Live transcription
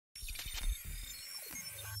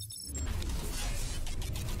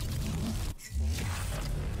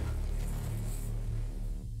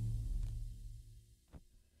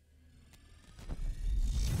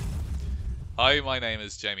Hi, my name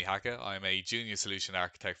is Jamie Hackett. I'm a junior solution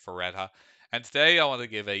architect for Red Hat, and today I want to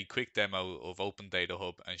give a quick demo of Open Data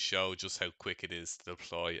Hub and show just how quick it is to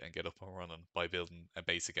deploy and get up and running by building a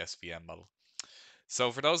basic SVM model.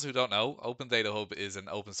 So, for those who don't know, Open Data Hub is an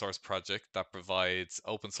open source project that provides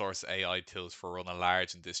open source AI tools for running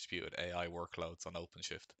large and distributed AI workloads on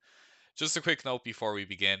Openshift. Just a quick note before we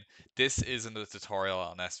begin, this isn't a tutorial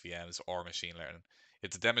on SVMs or machine learning.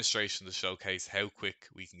 It's a demonstration to showcase how quick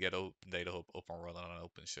we can get Open Data Hub up and running on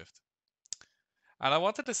OpenShift. And I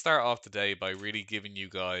wanted to start off today by really giving you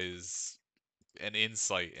guys an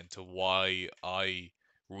insight into why I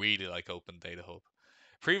really like Open Data Hub.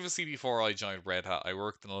 Previously, before I joined Red Hat, I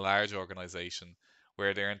worked in a large organization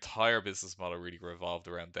where their entire business model really revolved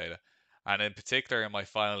around data. And in particular, in my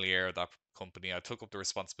final year at that company, I took up the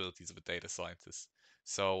responsibilities of a data scientist.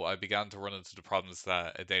 So I began to run into the problems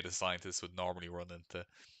that a data scientist would normally run into.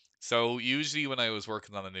 So usually, when I was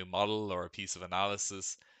working on a new model or a piece of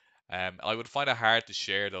analysis, I would find it hard to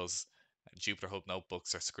share those Jupyter Hub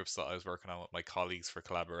notebooks or scripts that I was working on with my colleagues for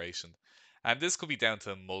collaboration. And this could be down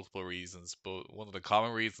to multiple reasons, but one of the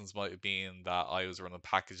common reasons might have been that I was running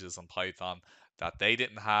packages on Python that they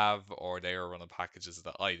didn't have, or they were running packages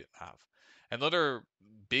that I didn't have. Another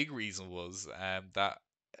big reason was that,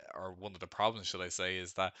 or one of the problems, should I say,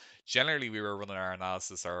 is that generally we were running our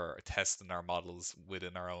analysis or testing our models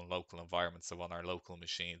within our own local environment, so on our local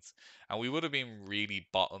machines. And we would have been really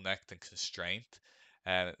bottlenecked and constrained.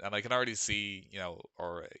 And I can already see,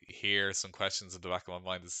 or hear some questions in the back of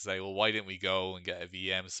my mind to say, well, why didn't we go and get a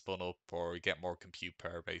VM spun up or get more compute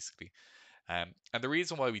power, basically? And the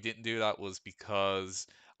reason why we didn't do that was because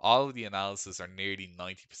all of the analysis, or nearly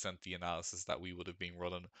 90% of the analysis that we would have been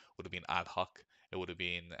running, would have been ad hoc. It would have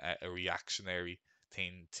been a reactionary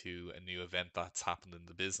thing to a new event that's happened in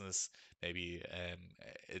the business, maybe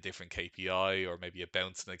a different KPI, or maybe a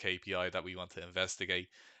bounce in a KPI that we want to investigate.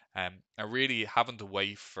 And really having to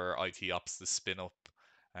wait for IT ops to spin up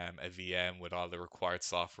a VM with all the required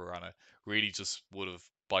software on it really just would have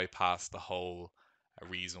bypassed the whole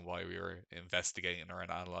reason why we were investigating or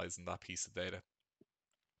analyzing that piece of data.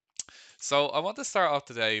 So I want to start off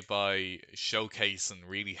today by showcasing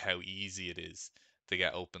really how easy it is to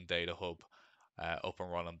get Open Data Hub up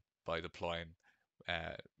and running by deploying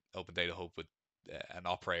uh, Open Data Hub with an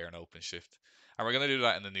operator in OpenShift. And we're going to do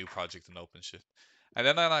that in a new project in OpenShift. And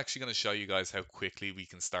then I'm actually going to show you guys how quickly we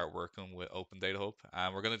can start working with Open Data Hub.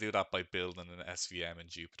 And we're going to do that by building an SVM and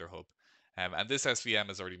Jupyter Hub. And this SVM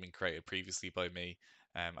has already been created previously by me,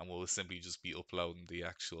 and we'll simply just be uploading the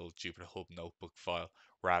actual Jupyter Hub notebook file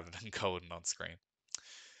rather than coding on screen.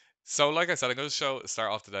 So like I said, I'm going to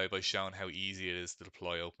start off today by showing how easy it is to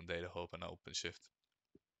deploy Open Data Hub and OpenShift.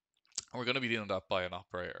 And we're going to be doing that by an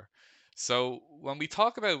operator. So when we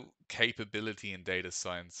talk about capability in data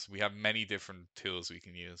science, we have many different tools we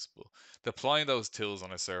can use. But deploying those tools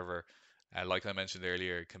on a server, like I mentioned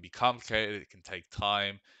earlier, it can be complicated, it can take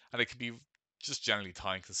time, and it can be just generally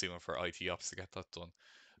time consuming for IT ops to get that done.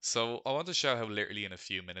 So I want to show how literally in a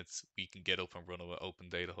few minutes we can get up and running with Open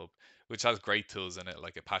Data Hub, which has great tools in it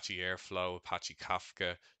like Apache Airflow, Apache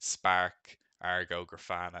Kafka, Spark, Argo,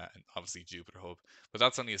 Grafana, and obviously Jupyter Hub. But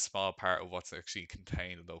that's only a small part of what's actually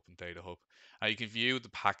contained in Open Data Hub. And you can view the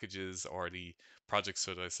packages or the projects,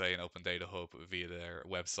 should I say, in Open Data Hub via their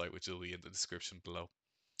website, which will be in the description below.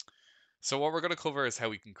 So what we're going to cover is how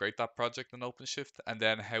we can create that project in OpenShift, and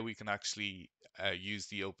then how we can actually use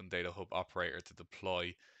the Open Data Hub operator to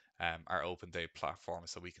deploy our Open Data platform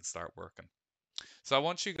so we can start working. So I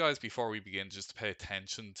want you guys, before we begin, just to pay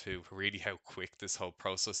attention to really how quick this whole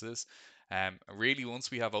process is. Really,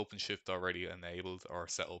 once we have OpenShift already enabled or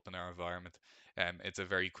set up in our environment, it's a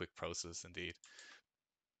very quick process indeed.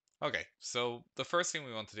 Okay, so the first thing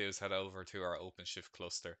we want to do is head over to our OpenShift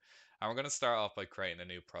cluster, and we're going to start off by creating a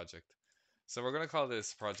new project. So we're going to call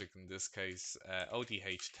this project, in this case,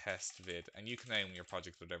 ODH test vid, and you can name your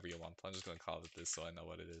project whatever you want. I'm just going to call it this so I know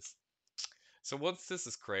what it is. So once this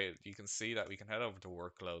is created, you can see that we can head over to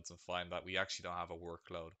workloads and find that we actually don't have a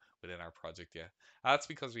workload within our project yet. That's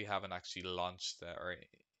because we haven't actually launched or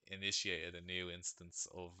initiated a new instance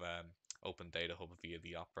of Open Data Hub via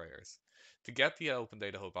the operators. To get the Open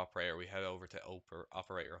Data Hub operator, we head over to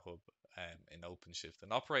Operator Hub in OpenShift.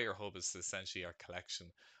 An Operator Hub is essentially our collection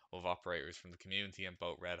of operators from the community and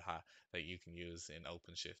both Red Hat that you can use in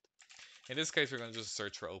OpenShift. In this case, we're going to just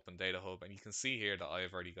search for Open Data Hub, and you can see here that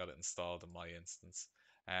I've already got it installed in my instance.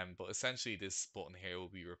 But essentially, this button here will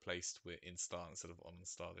be replaced with install instead of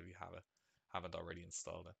uninstall if you haven't already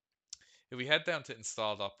installed it. If we head down to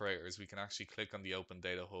installed operators, we can actually click on the Open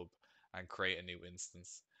Data Hub and create a new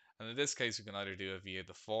instance. And in this case, we can either do it via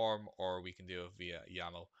the form or we can do it via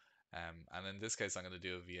YAML. And in this case, I'm going to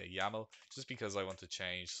do it via YAML just because I want to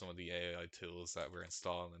change some of the AI tools that we're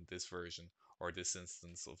installing in this version or this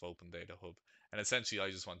instance of Open Data Hub. And essentially,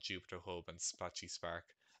 I just want Jupyter Hub and Apache Spark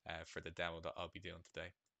for the demo that I'll be doing today.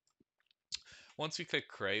 Once we click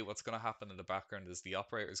create, what's going to happen in the background is the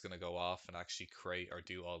operator is going to go off and actually create or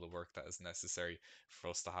do all the work that is necessary for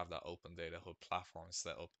us to have that Open Data Hub platform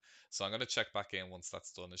set up. So I'm going to check back in once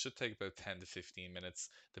that's done. It should take about 10 to 15 minutes,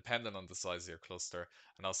 depending on the size of your cluster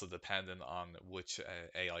and also depending on which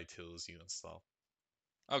AI tools you install.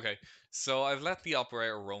 Okay, so I've let the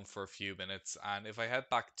operator run for a few minutes, and if I head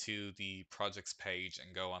back to the projects page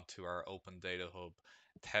and go onto our Open Data Hub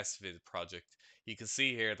test vid project, you can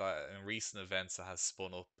see here that in recent events it has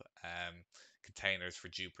spun up containers for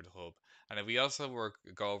Jupyter Hub. And if we also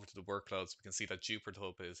go over to the workloads, we can see that Jupyter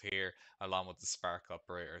Hub is here along with the Spark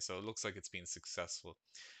operator. So it looks like it's been successful.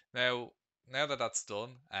 Now, now that that's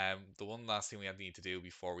done, the one last thing we need to do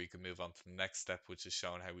before we can move on to the next step, which is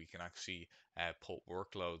showing how we can actually put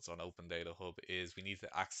workloads on Open Data Hub, is we need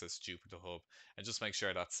to access Jupyter Hub and just make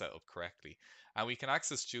sure that's set up correctly. And we can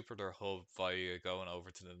access Jupyter Hub via going over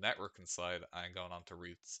to the networking side and going on to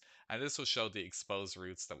routes. And this will show the exposed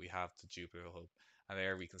routes that we have to Jupyter Hub. And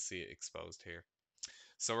there we can see it exposed here.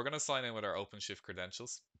 So we're going to sign in with our OpenShift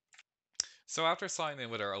credentials. So after signing in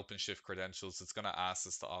with our OpenShift credentials, it's going to ask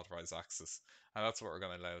us to authorize access. And that's what we're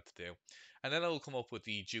going to allow it to do. And then it'll come up with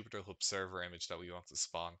the Jupyter Hub server image that we want to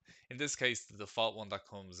spawn. In this case, the default one that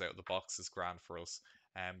comes out of the box is grand for us.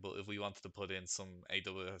 But if we wanted to put in some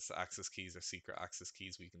AWS access keys or secret access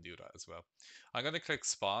keys, we can do that as well. I'm going to click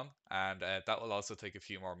spawn, and that will also take a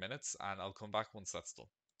few more minutes, and I'll come back once that's done.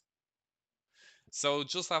 So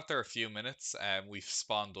just after a few minutes, we've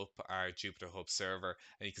spawned up our Jupyter Hub server,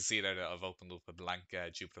 and you can see that I've opened up a blank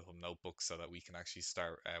Jupyter Hub notebook so that we can actually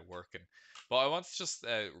start working. But I want to just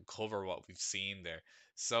cover what we've seen there.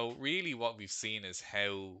 So really, what we've seen is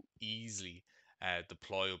how easily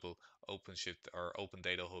deployable OpenShift or Open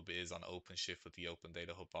Data Hub is on OpenShift with the Open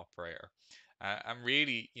Data Hub operator. And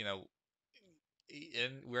really,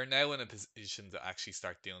 we're now in a position to actually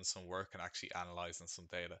start doing some work and actually analyzing some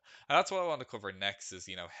data. And that's what I want to cover next is,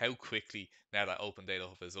 how quickly now that Open Data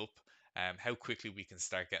Hub is up, how quickly we can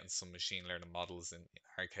start getting some machine learning models in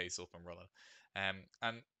our case up and running.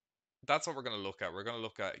 And that's what we're going to look at. We're going to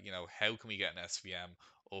look at, how can we get an SVM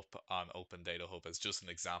up on Open Data Hub as just an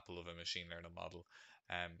example of a machine learning model.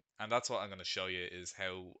 And that's what I'm going to show you is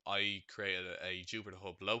how I created a Jupyter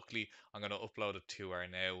Hub locally. I'm going to upload it to our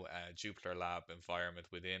now Jupyter Lab environment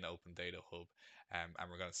within Open Data Hub. And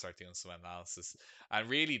we're going to start doing some analysis. And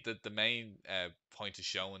really, the main point of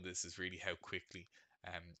showing this is really how quickly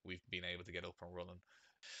we've been able to get up and running.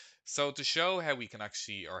 So to show how we can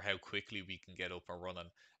actually, or how quickly we can get up and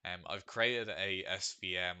running, I've created a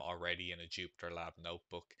SVM already in a Jupyter Lab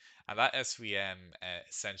notebook, and that SVM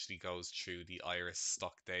essentially goes through the Iris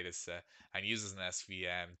stock data set and uses an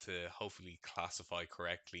SVM to hopefully classify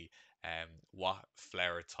correctly what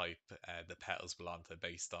flower type the petals belong to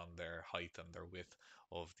based on their height and their width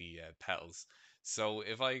of the petals. So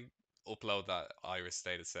if I upload that Iris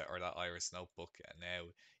data set or that Iris notebook now,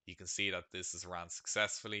 you can see that this is ran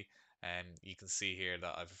successfully. And you can see here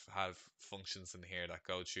that I've have functions in here that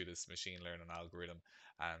go through this machine learning algorithm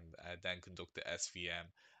and then conduct the SVM.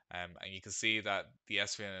 And you can see that the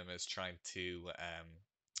SVM is trying to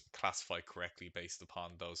classify correctly based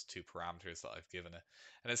upon those two parameters that I've given it.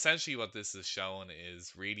 And essentially what this is showing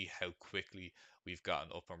is really how quickly we've gotten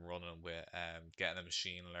up and running with getting a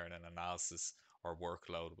machine learning analysis or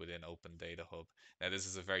workload within Open Data Hub. Now this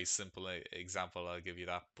is a very simple example, I'll give you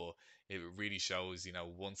that, but it really shows,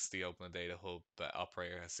 once the Open Data Hub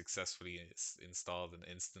operator has successfully installed an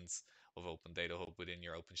instance of Open Data Hub within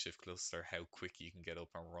your OpenShift cluster, how quick you can get up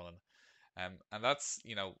and running. And that's,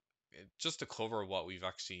 just to cover what we've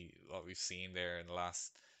seen there in the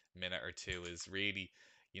last minute or two is really,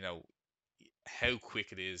 you know, how quick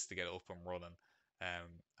it is to get up and running,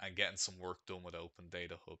 and getting some work done with Open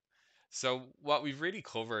Data Hub. So what we've really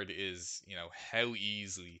covered is, how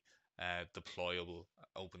easily deployable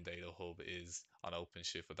Open Data Hub is on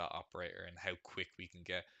OpenShift with that operator and how quick we can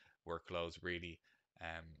get workloads really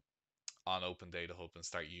um, on Open Data Hub and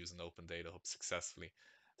start using Open Data Hub successfully.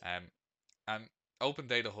 Um, and Open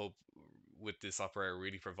Data Hub with this operator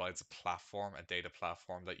really provides a platform, a data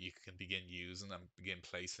platform that you can begin using and begin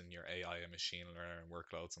placing your AI and machine learning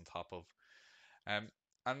workloads on top of. Um,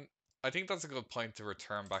 and I think that's a good point to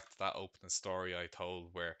return back to that opening story I told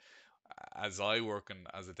where as I working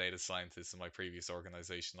as a data scientist in my previous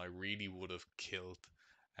organization, I really would have killed,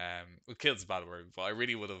 well, killed's a bad word, but I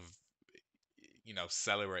really would have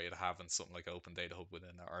celebrated having something like Open Data Hub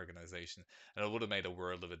within our organization, and it would have made a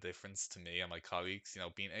world of a difference to me and my colleagues.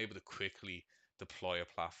 Being able to quickly deploy a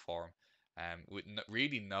platform, with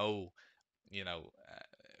really no, you know,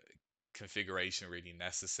 configuration really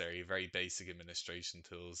necessary, very basic administration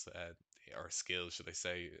tools, or skills, should I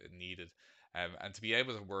say, needed, and to be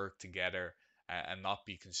able to work together, and not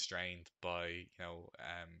be constrained by,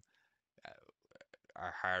 uh,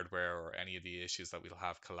 our hardware or any of the issues that we'll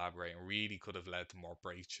have collaborating, really could have led to more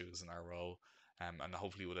breakthroughs in our role, and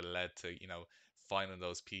hopefully would have led to, finding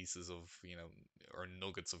those pieces of, or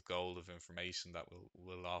nuggets of gold of information that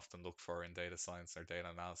we'll often look for in data science or data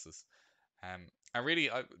analysis. And really,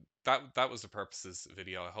 that was the purpose of this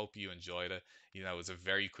video. I hope you enjoyed it. It's a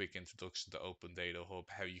very quick introduction to Open Data Hub,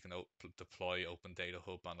 how you can deploy Open Data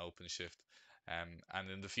Hub on Openshift. And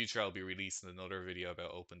in the future, I'll be releasing another video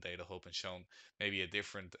about Open Data Hub and showing maybe a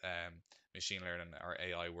different, machine learning or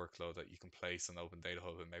AI workload that you can place on Open Data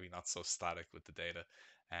Hub, and maybe not so static with the data.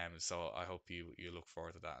 So I hope you look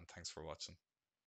forward to that, and thanks for watching.